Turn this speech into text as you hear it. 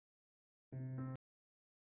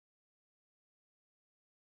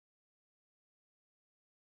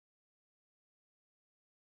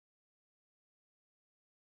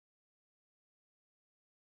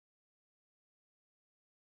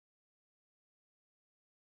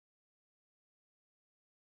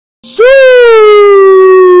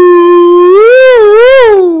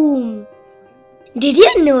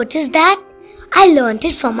noticed that? I learned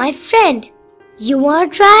it from my friend. You wanna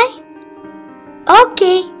try?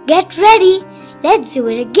 Okay, get ready. Let's do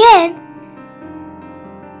it again.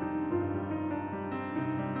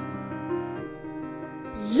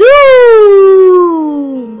 Zoom!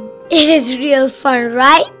 It is real fun,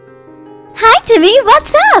 right? Hi Timmy,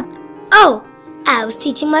 what's up? Oh, I was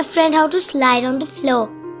teaching my friend how to slide on the floor.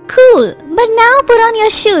 Cool, but now put on your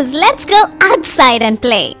shoes. Let's go outside and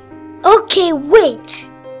play. Okay, wait.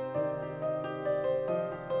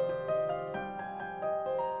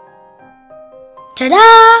 Ta-da!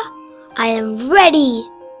 I am ready.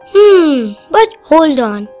 But hold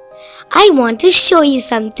on. I want to show you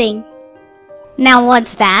something. Now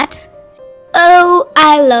what's that? Oh,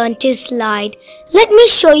 I learned to slide. Let me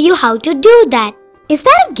show you how to do that. Is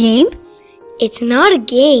that a game? It's not a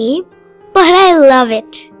game, but I love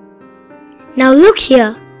it. Now look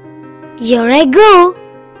here. Here I go.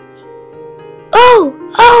 Oh,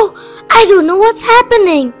 I don't know what's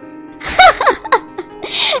happening.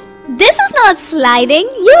 This is not sliding.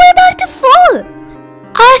 You were about to fall.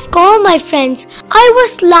 Ask all my friends. I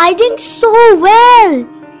was sliding so well.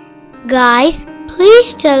 Guys,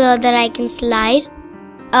 please tell her that I can slide.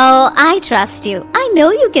 Oh, I trust you. I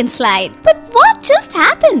know you can slide. But what just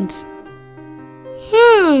happened?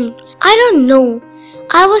 I don't know.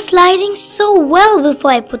 I was sliding so well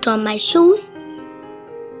before I put on my shoes.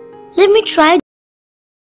 Let me try.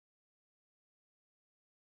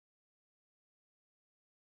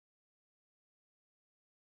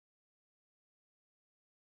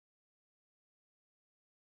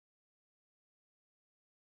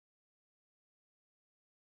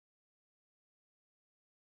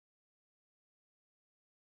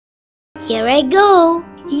 Here I go.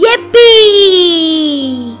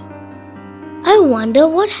 Yippee! I wonder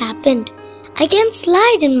what happened. I can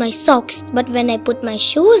slide in my socks, but when I put my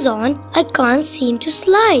shoes on, I can't seem to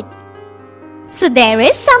slide. So there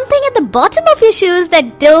is something at the bottom of your shoes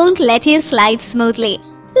that don't let you slide smoothly.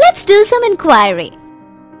 Let's do some inquiry.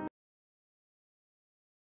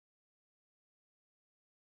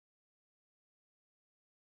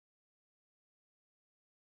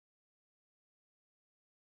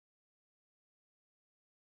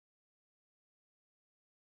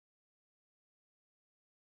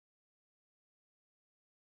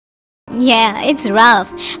 Yeah, it's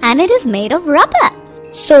rough and it is made of rubber.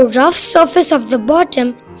 So rough surface of the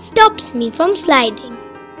bottom stops me from sliding.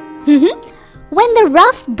 When the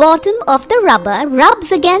rough bottom of the rubber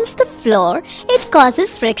rubs against the floor, it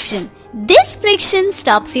causes friction. This friction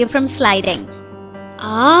stops you from sliding.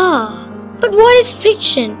 Ah, but what is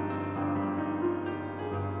friction?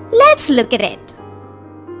 Let's look at it.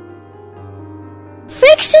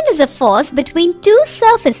 Friction is a force between two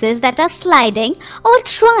surfaces that are sliding or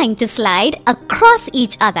trying to slide across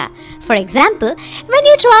each other. For example, when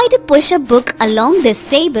you try to push a book along this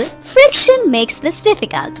table, friction makes this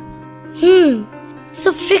difficult.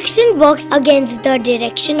 So friction works against the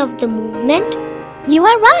direction of the movement? You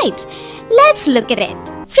are right. Let's look at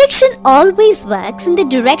it. Friction always works in the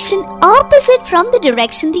direction opposite from the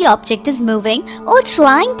direction the object is moving or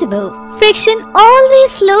trying to move. Friction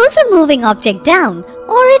always slows a moving object down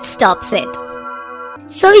or it stops it.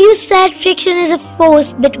 So you said friction is a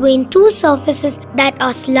force between two surfaces that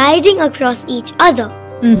are sliding across each other.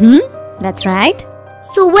 That's right.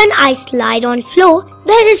 So when I slide on floor,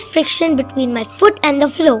 there is friction between my foot and the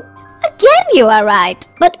floor. Again you are right.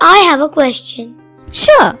 But I have a question.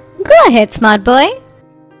 Sure, go ahead, smart boy.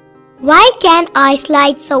 Why can I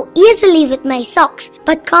slide so easily with my socks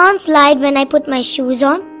but can't slide when I put my shoes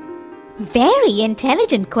on? Very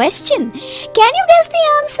intelligent question. Can you guess the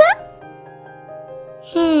answer?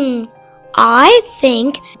 I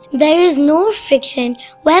think there is no friction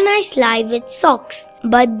when I slide with socks,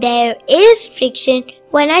 but there is friction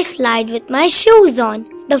when I slide with my shoes on.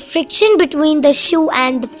 The friction between the shoe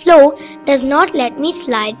and the floor does not let me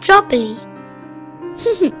slide properly.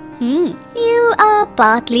 You are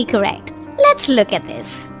partly correct. Let's look at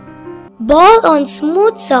this. Ball on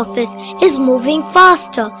smooth surface is moving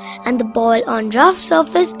faster and the ball on rough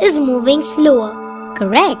surface is moving slower.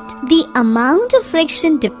 Correct. The amount of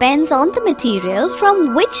friction depends on the material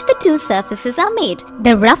from which the two surfaces are made.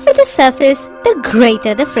 The rougher the surface, the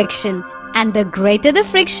greater the friction. And the greater the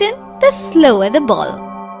friction, the slower the ball.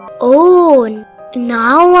 Oh,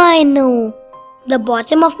 now I know. The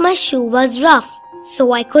bottom of my shoe was rough,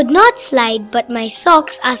 so I could not slide, but my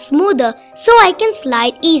socks are smoother, so I can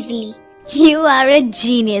slide easily. You are a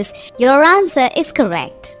genius. Your answer is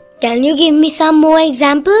correct. Can you give me some more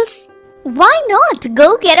examples? Why not?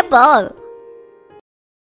 Go get a ball.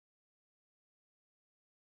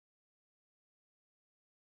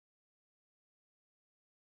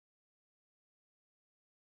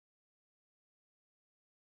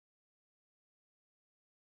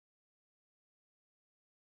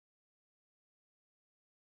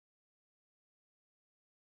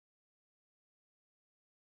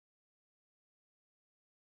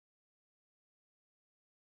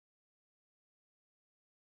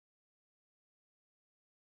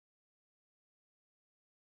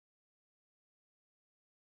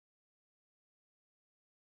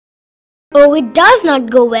 Oh, it does not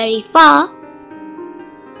go very far.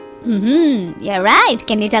 You're right.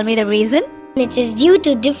 Can you tell me the reason? It is due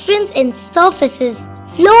to difference in surfaces.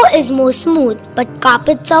 Floor is more smooth, but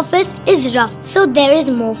carpet surface is rough, so there is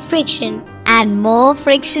more friction. And more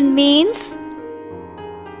friction means?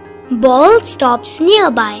 Ball stops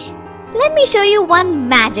nearby. Let me show you one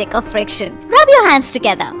magic of friction. Rub your hands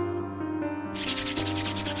together.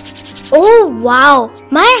 Oh wow,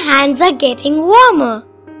 my hands are getting warmer.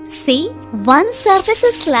 See, one surface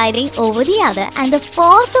is sliding over the other and the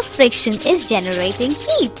force of friction is generating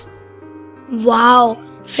heat. Wow,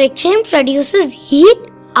 friction produces heat?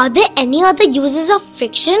 Are there any other uses of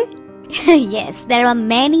friction? Yes, there are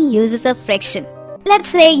many uses of friction. Let's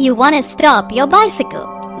say you want to stop your bicycle.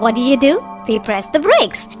 What do? We press the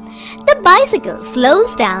brakes. The bicycle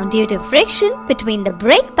slows down due to friction between the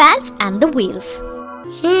brake pads and the wheels.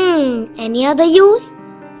 Any other use?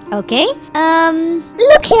 Okay,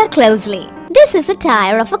 look here closely. This is a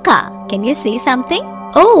tire of a car. Can you see something?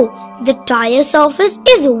 Oh, the tire surface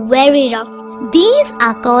is very rough. These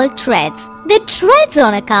are called treads. The treads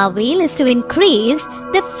on a car wheel is to increase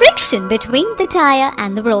the friction between the tire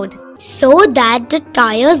and the road, So that the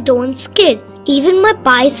tires don't skid. Even my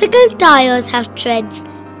bicycle tires have treads.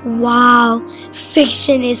 Wow,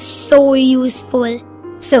 friction is so useful.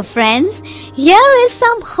 So friends, here is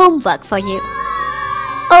some homework for you.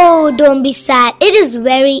 Oh, don't be sad. It is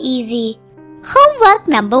very easy. Homework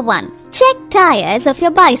number 1. Check tires of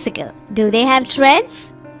your bicycle. Do they have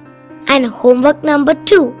treads? And homework number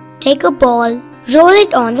 2. Take a ball, roll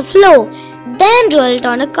it on the floor, then roll it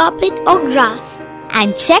on a carpet or grass.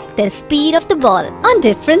 And check the speed of the ball on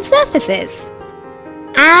different surfaces.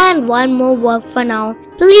 And one more work for now.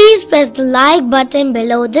 Please press the like button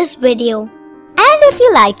below this video. And if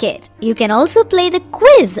you like it, you can also play the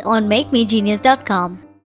quiz on makemegenius.com.